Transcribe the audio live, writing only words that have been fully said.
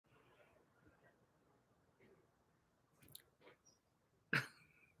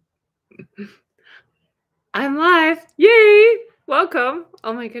I'm live. Yay! Welcome.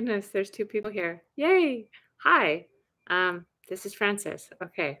 Oh my goodness, there's 2 people here. Yay! Hi. This is Frances.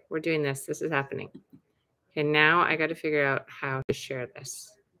 Okay, we're doing this. This is happening. Okay, now I got to figure out how to share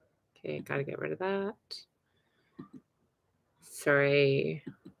this. Okay, got to get rid of that. Sorry.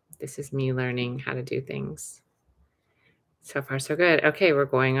 This is me learning how to do things. So far, so good. Okay, we're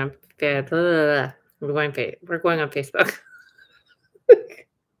going on. We're going on Facebook.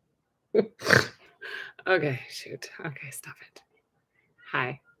 Okay, shoot. Okay, stop it.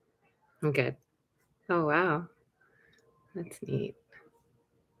 Hi. I'm good. Oh wow, that's neat.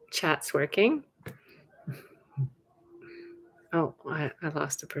 Chat's working. Oh, I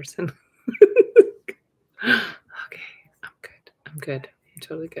lost a person. Okay, I'm good. I'm good. I'm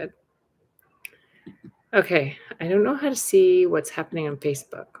totally good. Okay, I don't know how to see what's happening on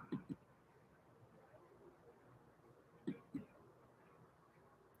Facebook.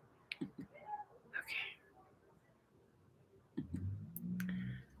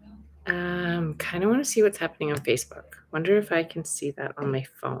 Kind of want to see what's happening on Facebook. Wonder if I can see that on my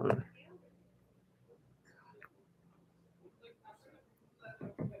phone.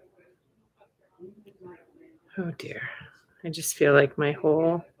 Oh dear. I just feel like my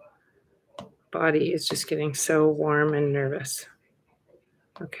whole body is just getting so warm and nervous.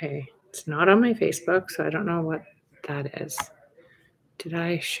 Okay, it's not on my Facebook, so I don't know what that is. Did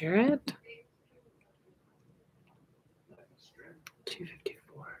I share it? 254.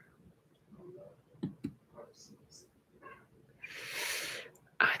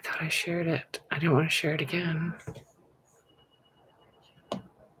 I thought I shared it. I don't want to share it again.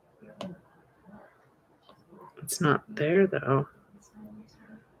 It's not there though.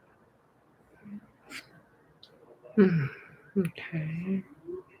 Okay.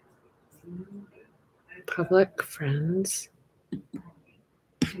 Public, friends.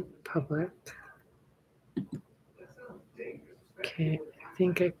 Public. Okay, I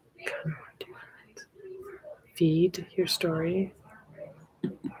think I kind of want to do that. Feed your story.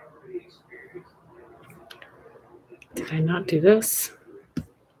 Did I not do this?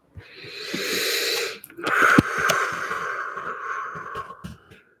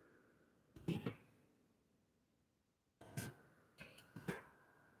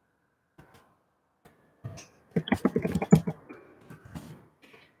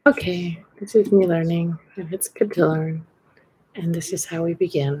 Okay, this is me learning, and it's good to learn. And this is how we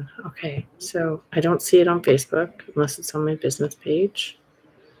begin. Okay, so I don't see it on Facebook unless it's on my business page.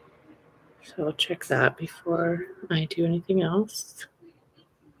 So I'll check that before I do anything else.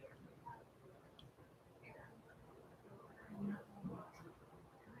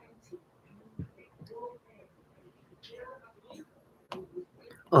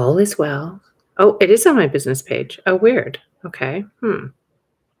 All is well. Oh, it is on my business page. Oh, weird. Okay.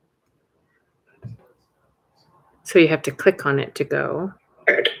 So you have to click on it to go.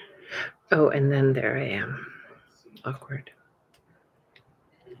 Weird. Oh, and then there I am. Awkward.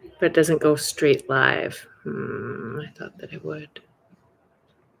 But it doesn't go straight live. I thought that it would.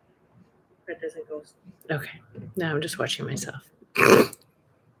 But it doesn't go. Okay. Now I'm just watching myself.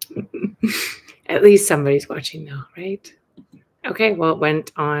 At least somebody's watching though, right? Okay, well, it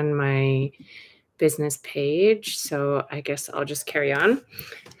went on my business page, so I guess I'll just carry on.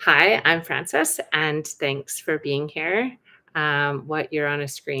 Hi, I'm Frances, and thanks for being here. What you're on a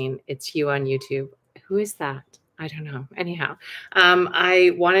screen, it's you on YouTube. Who is that? I don't know. Anyhow,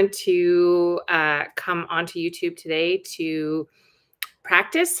 I wanted to come onto YouTube today to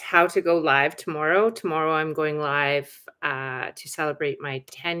practice how to go live tomorrow. Tomorrow I'm going live to celebrate my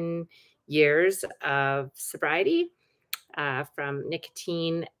 10 years of sobriety. From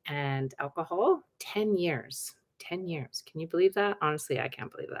nicotine and alcohol. 10 years. 10 years. Can you believe that? Honestly, I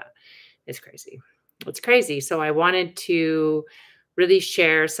can't believe that. It's crazy. It's crazy. So I wanted to really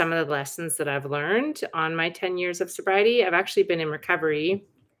share some of the lessons that I've learned on my 10 years of sobriety. I've actually been in recovery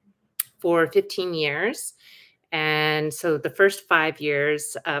for 15 years. And so the first 5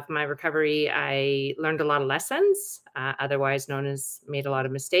 years of my recovery, I learned a lot of lessons, otherwise known as made a lot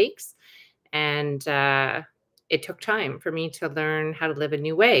of mistakes. And it took time for me to learn how to live a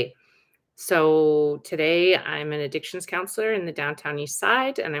new way. So today I'm an addictions counselor in the downtown east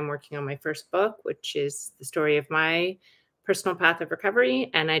side, and I'm working on my first book, which is the story of my personal path of recovery.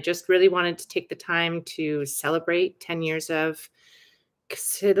 And I just really wanted to take the time to celebrate 10 years of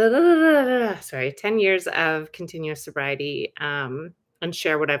 10 years of continuous sobriety, and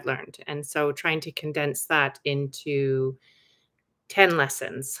share what I've learned. And so trying to condense that into 10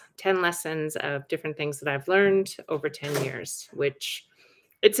 lessons of different things that I've learned over 10 years, which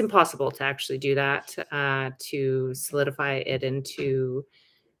it's impossible to actually do that, to solidify it into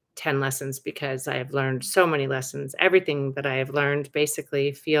 10 lessons because I have learned so many lessons. Everything that I have learned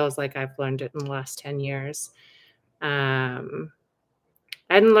basically feels like I've learned it in the last 10 years. Um,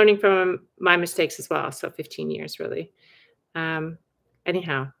 and learning from my mistakes as well. So 15 years, really. Um,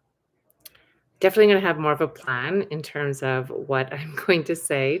 anyhow, definitely going to have more of a plan in terms of what I'm going to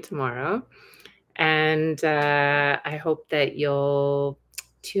say tomorrow. And I hope that you'll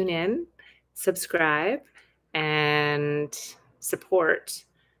tune in, subscribe, and support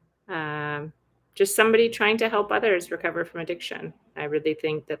just somebody trying to help others recover from addiction. I really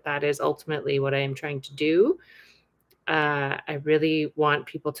think that that is ultimately what I am trying to do. I really want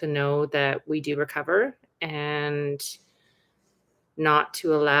people to know that we do recover and not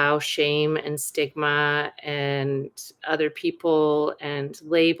to allow shame and stigma and other people and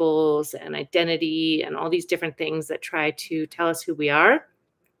labels and identity and all these different things that try to tell us who we are,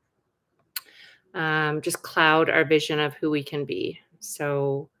 just cloud our vision of who we can be.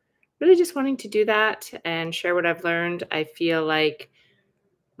 So really just wanting to do that and share what I've learned. I feel like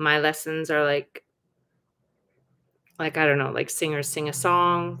my lessons are I don't know, like singers sing a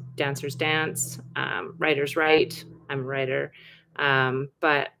song, dancers dance, writers write. I'm a writer.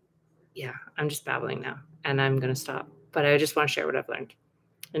 But yeah, I'm just babbling now and I'm going to stop. But I just want to share what I've learned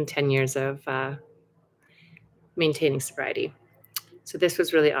in 10 years of maintaining sobriety. So this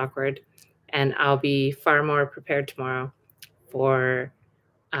was really awkward. And I'll be far more prepared tomorrow for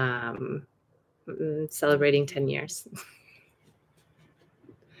celebrating 10 years.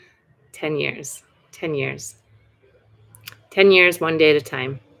 10 years. 10 years. 10 years, one day at a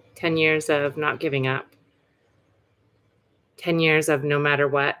time. 10 years of not giving up. 10 years of no matter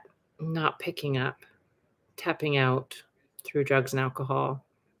what, not picking up, tapping out through drugs and alcohol.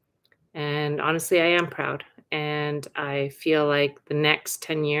 And honestly, I am proud. And I feel like the next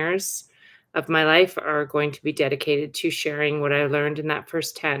 10 years of my life are going to be dedicated to sharing what I learned in that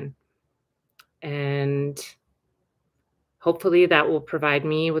first 10. And hopefully that will provide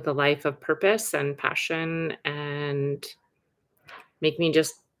me with a life of purpose and passion and make me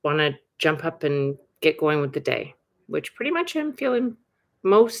just want to jump up and get going with the day, which pretty much I'm feeling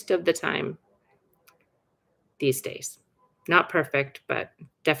most of the time these days. Not perfect, but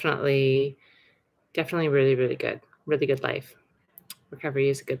definitely really, really good. Really good life. Recovery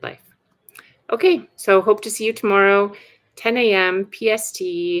is a good life. Okay, so hope to see you tomorrow, 10 a.m. PST.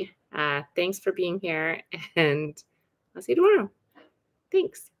 Thanks for being here, and I'll see you tomorrow.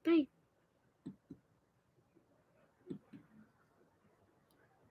 Thanks. Bye.